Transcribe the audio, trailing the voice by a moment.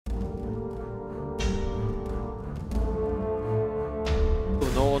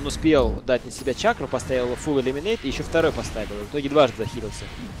он успел дать на себя чакру, поставил full eliminate и еще второй поставил. В итоге дважды захилился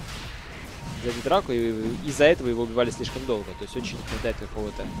за эту драку, и из-за этого его убивали слишком долго. То есть очень не хватает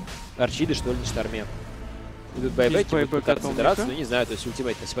какого-то арчида, что ли, на шторме. Идут байбеки, будут пытаться собираться, но не знаю, то есть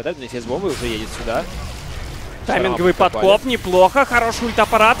ультимейт на себя, но если бомбы уже едет сюда. Тайминговый подкоп, неплохо, хороший ульт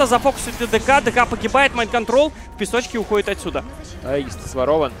аппарата, зафокусит ДК, ДК погибает, майнд-контрол, в песочке уходит отсюда. Аегис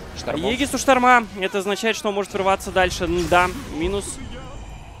сворован, штормов. Егис у шторма, это означает, что он может врываться дальше, да, минус.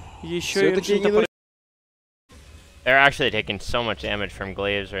 Еще и They're actually taking so much damage from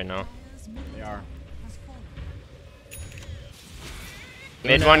Glaives right now. They are.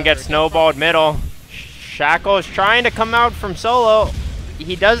 Mid one gets snowballed middle. Shackle's trying to come out from solo.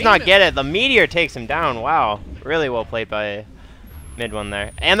 He does not get it. The meteor takes him down. Wow. Really well played by mid one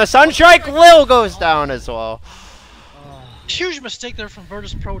there. And the Sunstrike Lil goes down as well. Huge mistake there from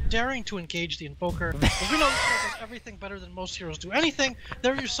Virtus Pro, daring to engage the Invoker. As we know, this hero does everything better than most heroes do anything.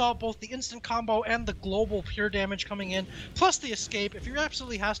 There you saw both the instant combo and the global pure damage coming in, plus the escape. If he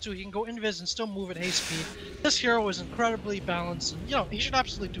absolutely has to, he can go invis and still move at haste speed. This hero is incredibly balanced, and you know, he should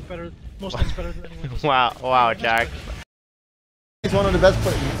absolutely do better, most things better than anyone else. Wow, Jack. He's one of the best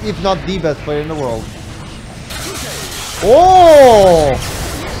players, if not the best player in the world. Oh!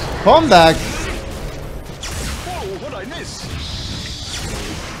 Comeback! Whoa, what I miss?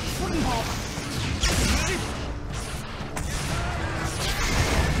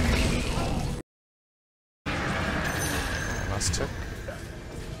 Last tick.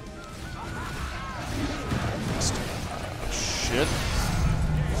 Shit.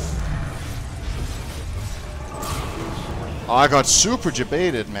 Oh, I got super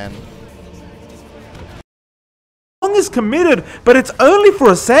debated, man. Is committed, but it's only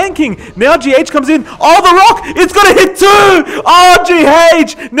for a Sand King. Now GH comes in. Oh, the rock! It's gonna hit too! Oh,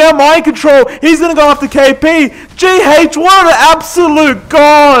 GH! Now mind control. He's gonna go after KP. GH, what an absolute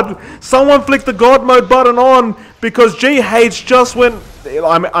god! Someone flicked the god mode button on because GH just went.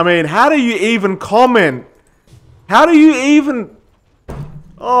 I mean, how do you even comment? How do you even?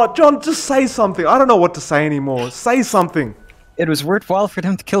 Oh, John, just say something. I don't know what to say anymore. Say something. It was worthwhile for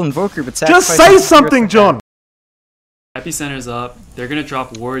them to kill Invoker, but just say something, John. Epicenter's up. They're gonna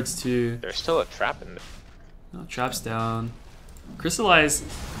drop wards too. There's still a trap in there. No, trap's down. Crystallize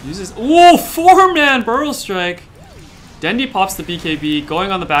uses. Ooh, 4-man Burrow Strike. Dendi pops the BKB,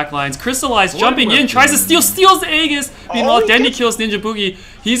 going on the back lines. Crystallize jumping in, tries to steals the Aegis. Meanwhile, Dendi kills Ninja Boogie.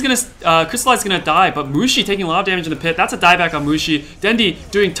 He's gonna, Crystallize gonna die, but Mushi taking a lot of damage in the pit. That's a dieback on Mushi. Dendi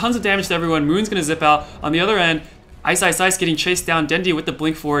doing tons of damage to everyone. Moon's gonna zip out. On the other end, Ice getting chased down. Dendi with the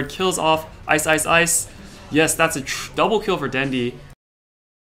blink forward, kills off Ice. Yes, that's a double kill for Dendi.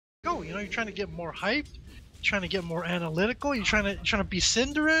 Go, you know, you're trying to get more hyped, you're trying to get more analytical, you're trying to be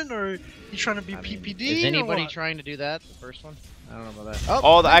Cinderin, or you're trying to be PPD. Is anybody trying to do that? The first one? I don't know about that.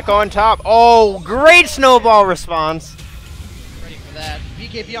 Oh, the Echo on top. Oh, great snowball response. Ready for that.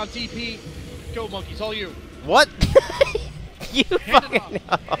 BKB on TP. Go, monkeys, all you. What? You fucking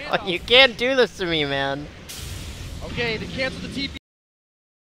you can't do this to me, man. Okay, they cancel the TP.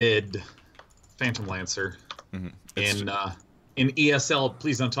 Mid Phantom Lancer. In ESL,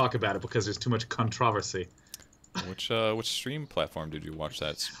 please don't talk about it because there's too much controversy. Which stream platform did you watch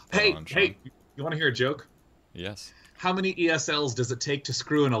that on, Hey, you want to hear a joke? Yes. How many ESLs does it take to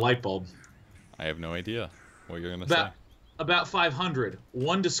screw in a light bulb? I have no idea what you're gonna say. About 500.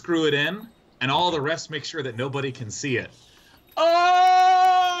 One to screw it in, and all the rest make sure that nobody can see it.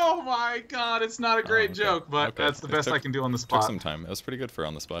 Oh my god, it's not a great joke, but that's the best I can do on the spot. Took some time. It was pretty good for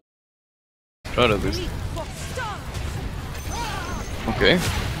on the spot. Try to lose. Okay.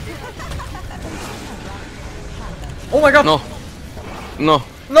 Oh my god! No. No.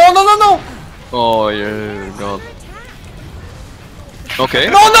 No! Oh yeah, god. Okay.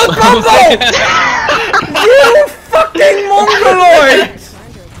 No, Bumbo! You fucking mongoloid!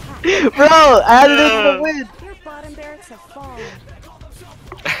 Bro, add it in the win! Your bottom barracks have fallen.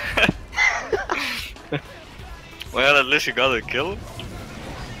 Well, at least you got a kill.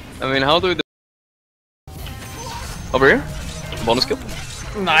 I mean, how do we do? Over here? Bonus kill?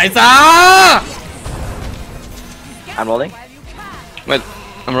 Nice! I'm rolling. Wait,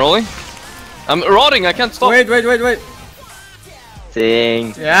 I'm rolling? I'm rotting, I can't stop! Wait!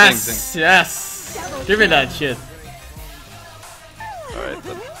 Sing. Yes! Give me that shit. Alright,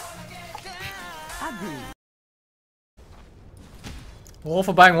 then. All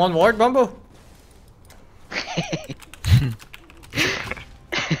for buying one ward, Bumbo?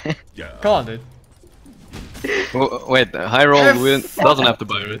 Come on, dude. Wait, high roll doesn't have to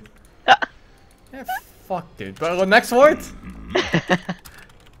buy it. Yeah, fuck, dude. But next ward?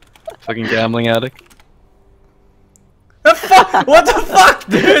 Fucking gambling addict. Fuck! What the fuck,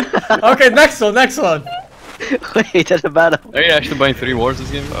 dude? Okay, next one. Wait, that's a battle. Are you actually buying 3 wars this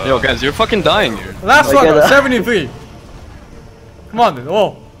game? Yo, guys, you're fucking dying here. Last one, 73. Come on, dude.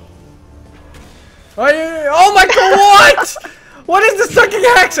 Oh. Oh my god, what? What is the sucking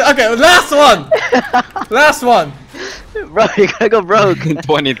hex? Okay, last one. Bro, you gotta go broke.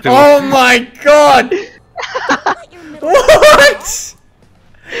 22. Oh my god. What?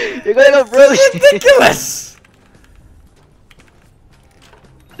 You're gonna go broke. This is ridiculous.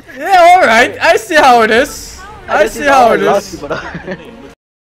 Yeah, alright. I see how it is. I see how it is.